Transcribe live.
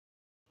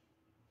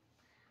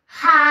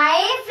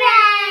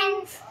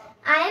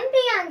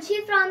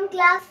from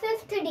class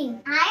 5th D.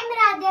 I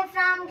am Radha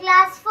from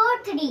class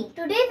 4th D.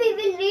 Today we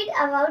will read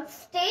about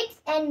states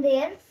and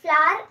their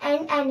flower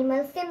and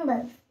animal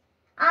symbols.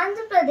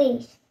 Andhra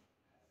Pradesh.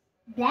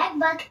 Black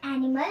buck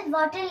animal,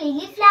 water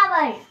lily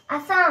flower.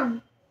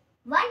 Assam.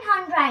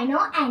 One-horned rhino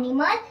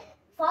animal,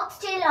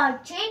 foxtail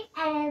orchid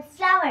and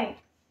flower.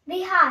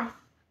 Bihar.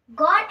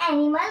 God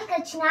animal,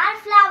 kachnar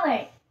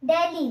flower.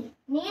 Delhi.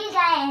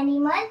 Nilgai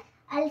animal,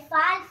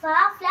 alfalfa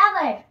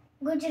flower.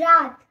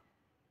 Gujarat.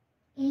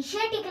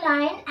 Asiatic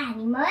lion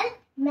animal,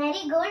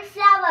 marigold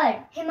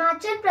flower.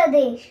 Himachal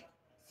Pradesh.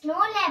 Snow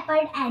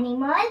leopard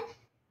animal,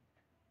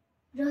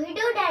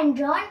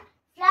 rhododendron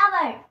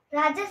flower.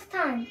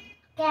 Rajasthan.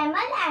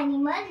 Camel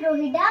animal,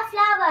 rohida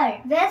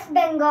flower. West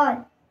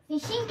Bengal.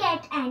 Fishing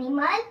cat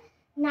animal,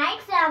 night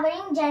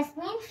flowering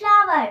jasmine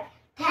flower.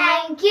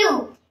 Thank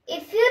you.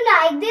 If you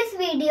like this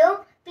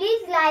video,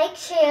 please like,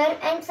 share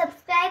and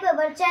subscribe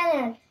our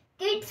channel,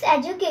 Kids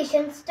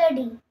Education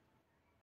Study.